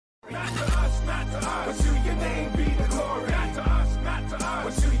not to us. But to your name be the glory. Not to us, not to us.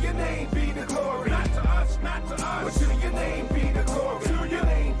 But to your name be the glory. Not to us, not to us. But to your name be the glory. To your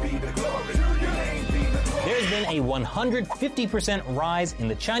name be the glory. To your name be the glory. There's been a 150% rise in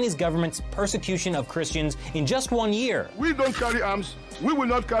the Chinese government's persecution of Christians in just 1 year. We don't carry arms. We will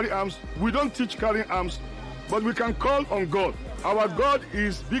not carry arms. We don't teach carrying arms. But we can call on God. Our God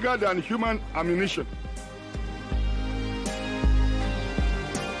is bigger than human ammunition.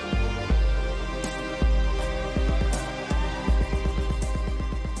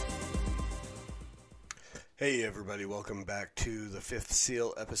 Hey everybody, welcome back to the Fifth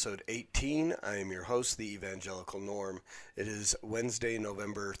Seal, episode 18. I am your host, the Evangelical Norm. It is Wednesday,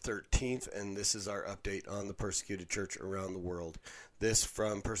 November 13th, and this is our update on the persecuted church around the world. This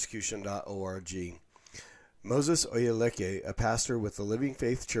from persecution.org. Moses Oyeleke, a pastor with the Living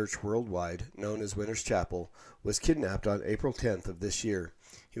Faith Church worldwide, known as Winners Chapel, was kidnapped on April 10th of this year.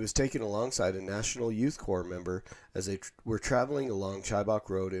 He was taken alongside a National Youth Corps member as they were traveling along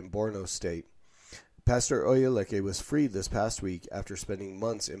Chibok Road in Borno State. Pastor Oyeleke was freed this past week after spending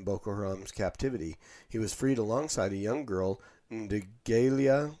months in Boko Haram's captivity. He was freed alongside a young girl,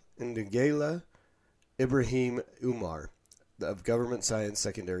 Ndegela Ibrahim Umar, of Government Science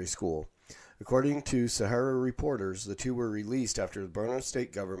Secondary School. According to Sahara reporters, the two were released after the Borno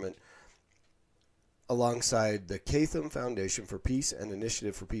State government, alongside the Katham Foundation for Peace and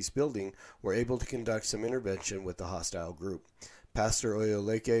Initiative for Peace Building, were able to conduct some intervention with the hostile group. Pastor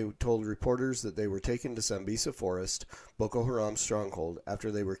Oyeleke told reporters that they were taken to Sambisa Forest, Boko Haram's stronghold, after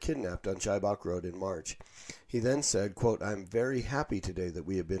they were kidnapped on Chibok Road in March. He then said, quote, "I'm very happy today that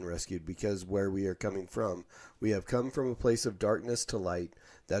we have been rescued because where we are coming from, we have come from a place of darkness to light.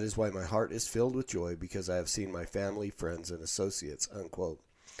 That is why my heart is filled with joy because I have seen my family, friends, and associates," unquote.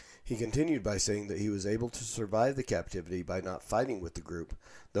 He continued by saying that he was able to survive the captivity by not fighting with the group.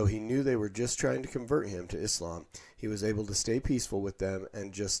 Though he knew they were just trying to convert him to Islam, he was able to stay peaceful with them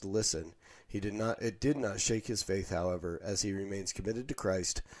and just listen. It did not shake his faith, however, as he remains committed to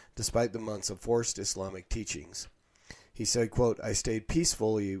Christ despite the months of forced Islamic teachings. He said, quote, "I stayed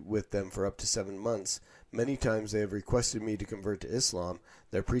peacefully with them for up to 7 months. Many times they have requested me to convert to Islam.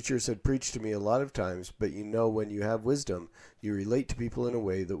 Their preachers had preached to me a lot of times, but you know when you have wisdom, you relate to people in a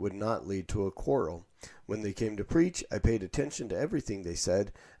way that would not lead to a quarrel. When they came to preach, I paid attention to everything they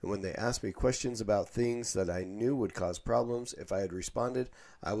said, and when they asked me questions about things that I knew would cause problems, if I had responded,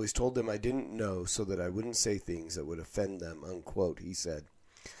 I always told them I didn't know so that I wouldn't say things that would offend them," unquote, he said.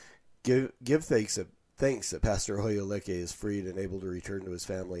 Give thanks that Pastor Oyeleke is freed and able to return to his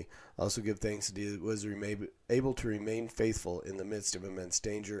family. Also give thanks that he was able to remain faithful in the midst of immense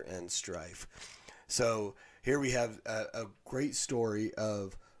danger and strife. So here we have a great story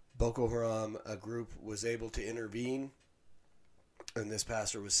of Boko Haram. A group was able to intervene, and this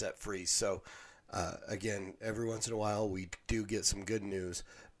pastor was set free. So again, every once in a while we do get some good news,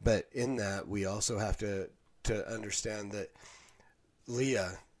 but in that we also have to understand that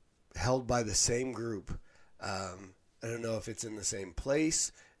Leah, held by the same group. I don't know if it's in the same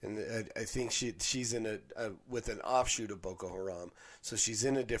place, and I think she's in with an offshoot of Boko Haram, so she's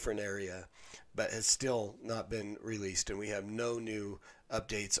in a different area, but has still not been released, and we have no new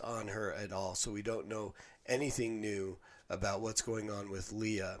updates on her at all, so we don't know anything new about what's going on with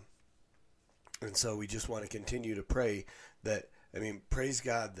Leah, and so we just want to continue to pray that. Praise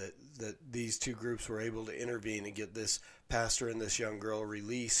God that these two groups were able to intervene and get this pastor and this young girl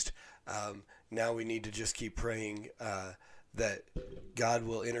released. Now we need to just keep praying that God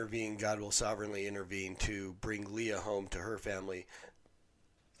will intervene, God will sovereignly intervene to bring Leah home to her family,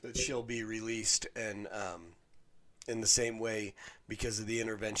 that she'll be released, and in the same way, because of the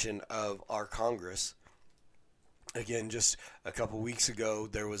intervention of our Congress. Again, just a couple weeks ago,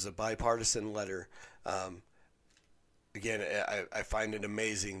 there was a bipartisan letter. Again, I find it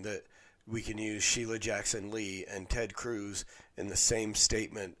amazing that we can use Sheila Jackson Lee and Ted Cruz in the same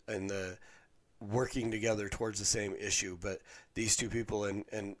statement and the working together towards the same issue. But these two people,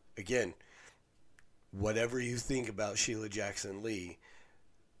 and again, whatever you think about Sheila Jackson Lee,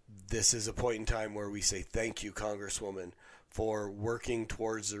 this is a point in time where we say thank you, Congresswoman, for working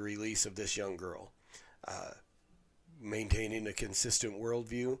towards the release of this young girl. Maintaining a consistent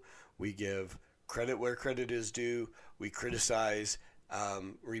worldview, we give credit where credit is due. We criticize,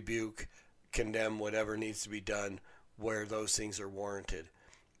 rebuke, condemn whatever needs to be done where those things are warranted.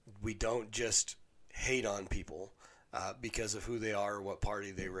 We don't just hate on people because of who they are or what party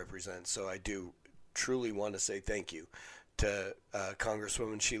they represent. So I do truly want to say thank you to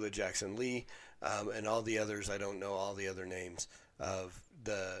Congresswoman Sheila Jackson Lee and all the others. I don't know all the other names of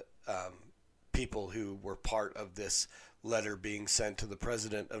the people who were part of this letter being sent to the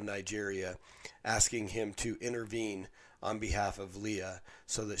president of Nigeria asking him to intervene on behalf of Leah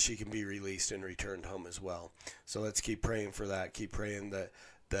so that she can be released and returned home as well. So let's keep praying for that. Keep praying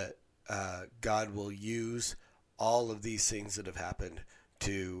that God will use all of these things that have happened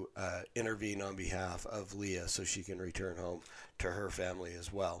to intervene on behalf of Leah so she can return home to her family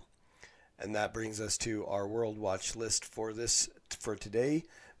as well. And that brings us to our World Watch list for today,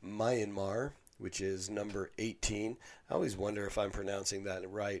 Myanmar, which is number 18. I always wonder if I'm pronouncing that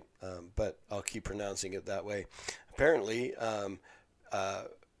right, but I'll keep pronouncing it that way. Apparently,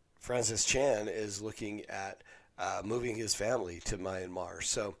 Francis Chan is looking at moving his family to Myanmar.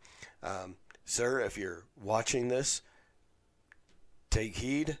 So, sir, if you're watching this, take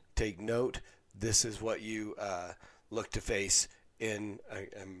heed, take note. This is what you look to face.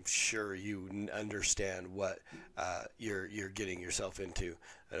 I'm sure you understand what you're getting yourself into.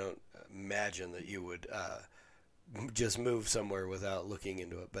 I don't imagine that you would just move somewhere without looking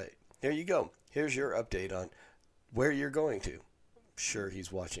into it. But here you go. Here's your update on where you're going to. I'm sure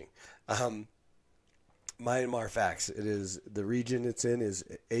he's watching. Myanmar facts. It is the region it's in is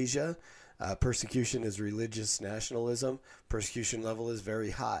Asia. Persecution is religious nationalism. Persecution level is very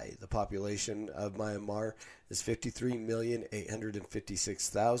high. The population of Myanmar is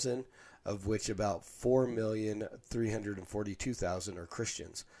 53,856,000, of which about 4,342,000 are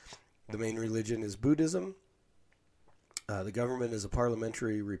Christians. The main religion is Buddhism. The government is a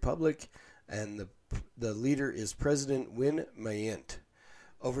parliamentary republic, and the leader is President Win Myint.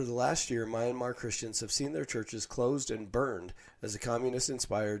 Over the last year, Myanmar Christians have seen their churches closed and burned as the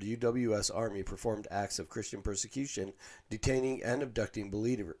communist-inspired UWS Army performed acts of Christian persecution, detaining and abducting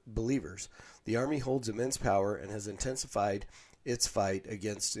believers. The Army holds immense power and has intensified its fight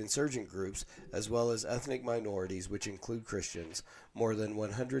against insurgent groups as well as ethnic minorities, which include Christians. More than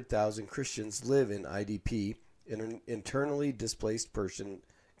 100,000 Christians live in IDP, internally displaced person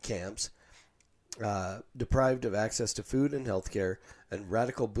camps, deprived of access to food and health care, and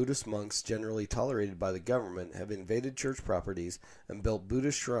radical Buddhist monks generally tolerated by the government have invaded church properties and built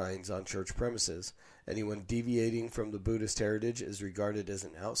Buddhist shrines on church premises. Anyone deviating from the Buddhist heritage is regarded as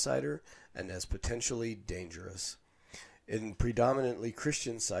an outsider and as potentially dangerous. In predominantly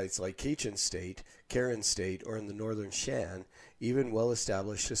Christian sites like Kachin State, Karen State, or in the northern Shan, even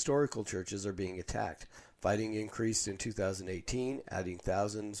well-established historical churches are being attacked. Fighting increased in 2018, adding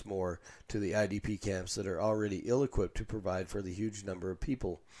thousands more to the IDP camps that are already ill-equipped to provide for the huge number of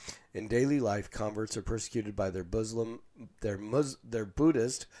people. In daily life, converts are persecuted by their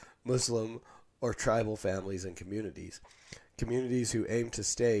Buddhist, Muslim, or tribal families and communities. Communities who aim to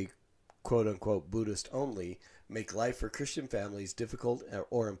stay, quote-unquote, Buddhist only, make life for Christian families difficult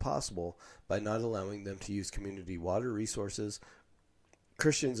or impossible by not allowing them to use community water resources.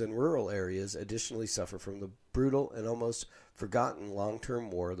 Christians in rural areas additionally suffer from the brutal and almost forgotten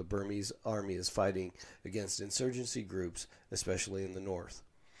long-term war the Burmese army is fighting against insurgency groups, especially in the north.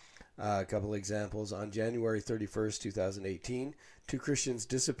 A couple examples. On January 31st, 2018, 2 Christians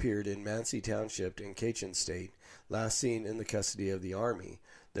disappeared in Mansi Township in Kachin State, last seen in the custody of the army.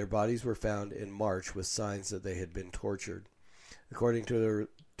 Their bodies were found in March with signs that they had been tortured. According to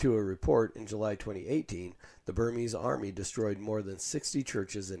a report in July 2018, the Burmese army destroyed more than 60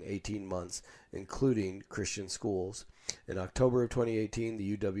 churches in 18 months, including Christian schools. In October of 2018,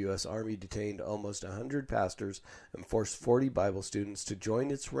 the UWS Army detained almost 100 pastors and forced 40 Bible students to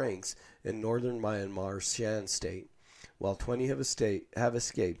join its ranks in northern Myanmar's Shan State. While 20 have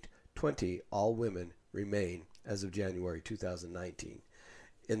escaped, 20, all women, remain as of January 2019.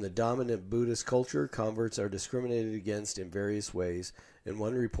 In the dominant Buddhist culture, converts are discriminated against in various ways. In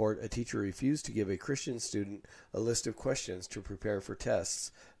one report, a teacher refused to give a Christian student a list of questions to prepare for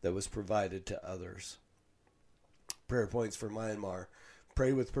tests that was provided to others. Prayer points for Myanmar.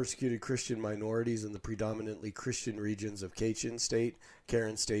 Pray with persecuted Christian minorities in the predominantly Christian regions of Kachin State,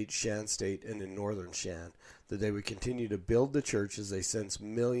 Karen State, Shan State, and in northern Shan, that they would continue to build the church as they sense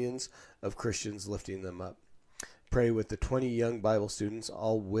millions of Christians lifting them up. Pray with the 20 young Bible students,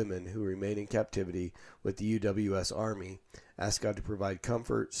 all women, who remain in captivity with the UWS Army. Ask God to provide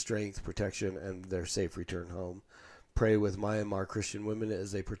comfort, strength, protection, and their safe return home. Pray with Myanmar Christian women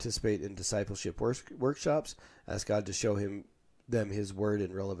as they participate in discipleship workshops. Ask God to show them His Word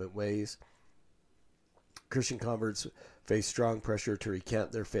in relevant ways. Christian converts face strong pressure to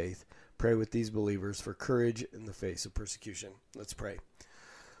recant their faith. Pray with these believers for courage in the face of persecution. Let's pray.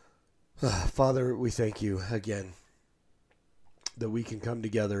 Father, we thank you again that we can come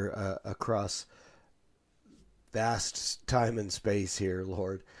together across vast time and space here,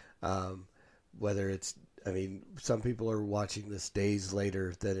 Lord. Whether it's, some people are watching this days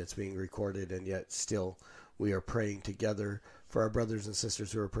later that it's being recorded, and yet still we are praying together for our brothers and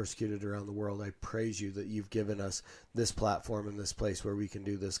sisters who are persecuted around the world. I praise you that you've given us this platform and this place where we can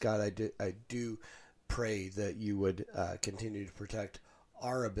do this. God, I do pray that you would continue to protect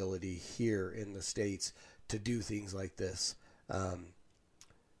our ability here in the States to do things like this. That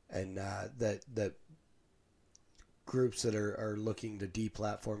groups that are looking to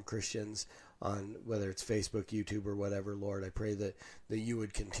deplatform Christians on whether it's Facebook, YouTube, or whatever, Lord, I pray that you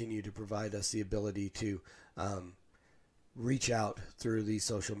would continue to provide us the ability to reach out through these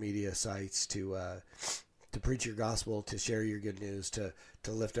social media sites to preach your gospel, to share your good news, to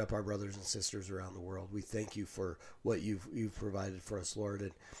lift up our brothers and sisters around the world. We thank you for what you've provided for us, Lord.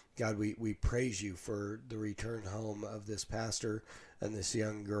 And God, we praise you for the return home of this pastor and this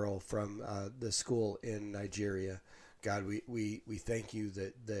young girl from the school in Nigeria. God, we thank you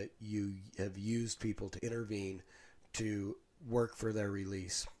that you have used people to intervene to work for their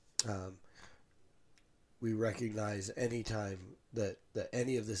release. We recognize any time that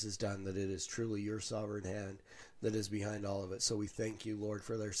any of this is done, that it is truly your sovereign hand that is behind all of it. So we thank you, Lord,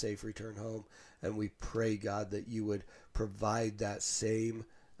 for their safe return home. And we pray, God, that you would provide that same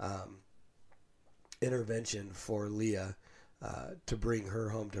intervention for Leah to bring her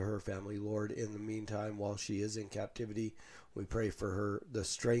home to her family, Lord. In the meantime, while she is in captivity, we pray for her, the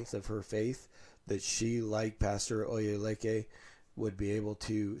strength of her faith, that she, like Pastor Oyeleke, would be able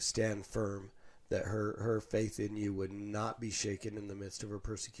to stand firm, that her faith in you would not be shaken in the midst of her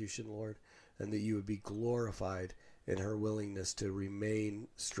persecution, Lord, and that you would be glorified in her willingness to remain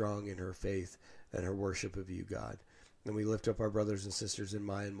strong in her faith and her worship of you, God. And we lift up our brothers and sisters in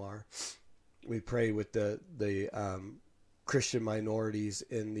Myanmar. We pray with the Christian minorities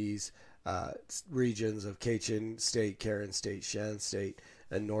in these regions of Kachin State, Karen State, Shan State,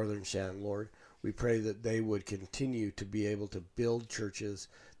 and Northern Shan, Lord. We pray that they would continue to be able to build churches,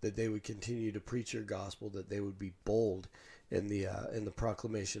 that they would continue to preach your gospel, that they would be bold in the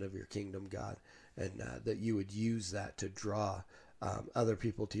proclamation of your kingdom, God, and that you would use that to draw other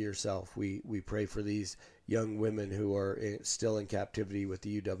people to yourself. We pray for these young women who are still in captivity with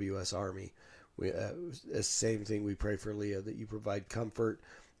the UWS Army. The same thing we pray for Leah, that you provide comfort,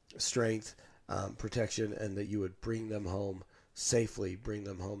 strength, protection, and that you would bring them home safely, bring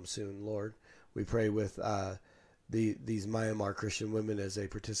them home soon, Lord. We pray with these Myanmar Christian women as they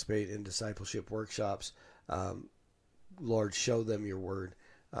participate in discipleship workshops. Lord, show them your word.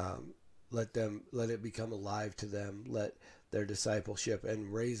 Let it become alive to them. Let their discipleship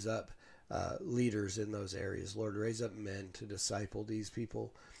and raise up leaders in those areas. Lord, raise up men to disciple these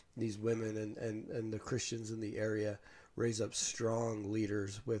people, these women, and the Christians in the area. Raise up strong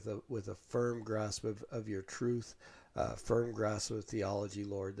leaders with a firm grasp of your truth, firm grasp of theology,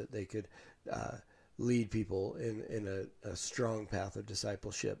 Lord, that they could lead people in a strong path of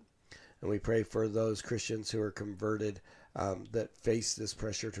discipleship. And we pray for those Christians who are converted that face this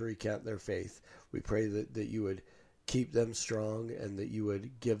pressure to recant their faith. We pray that you would keep them strong and that you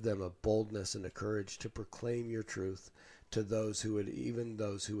would give them a boldness and a courage to proclaim your truth to those who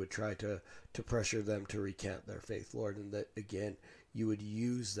would try to pressure them to recant their faith, Lord, and that, again, you would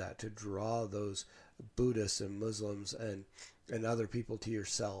use that to draw those Buddhists and Muslims and other people to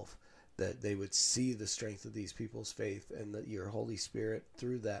yourself, that they would see the strength of these people's faith, and that your Holy Spirit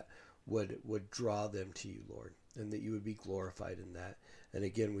through that would draw them to you, Lord, and that you would be glorified in that. And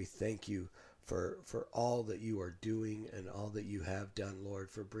again, we thank you for all that you are doing and all that you have done, Lord,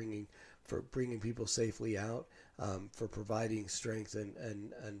 for bringing people safely out, for providing strength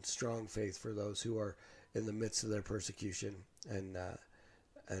and strong faith for those who are in the midst of their persecution. And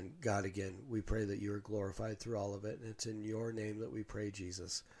God, again, we pray that you are glorified through all of it. And it's in your name that we pray,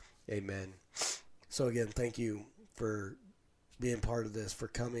 Jesus. Amen. So again, thank you for being part of this, for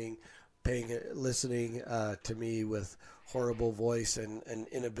coming, listening to me with horrible voice and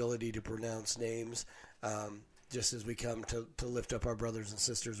inability to pronounce names, just as we come to lift up our brothers and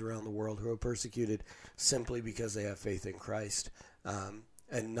sisters around the world who are persecuted simply because they have faith in Christ,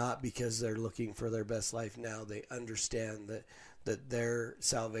 and not because they're looking for their best life now. They understand that their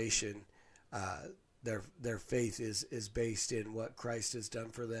salvation, their faith is based in what Christ has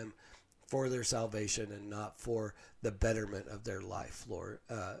done for them, for their salvation, and not for the betterment of their life, Lord.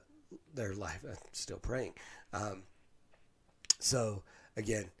 Their life. I'm still praying. So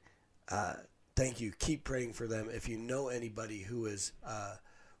again, thank you. Keep praying for them. If you know anybody who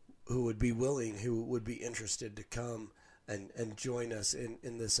would be willing, who would be interested to come and join us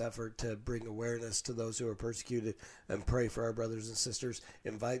in this effort to bring awareness to those who are persecuted and pray for our brothers and sisters,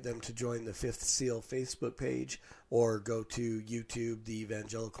 invite them to join the Fifth Seal Facebook page, or go to YouTube, The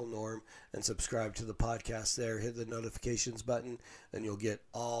Evangelical Norm, and subscribe to the podcast there. Hit the notifications button, and you'll get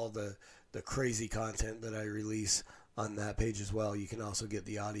all the the crazy content that I release on that page as well. You can also get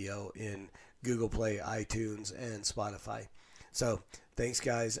the audio in Google Play, iTunes, and Spotify. So thanks,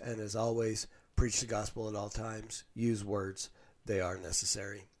 guys, and as always, preach the gospel at all times. Use words. They are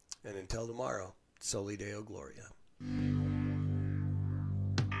necessary. And until tomorrow, Soli Deo Gloria.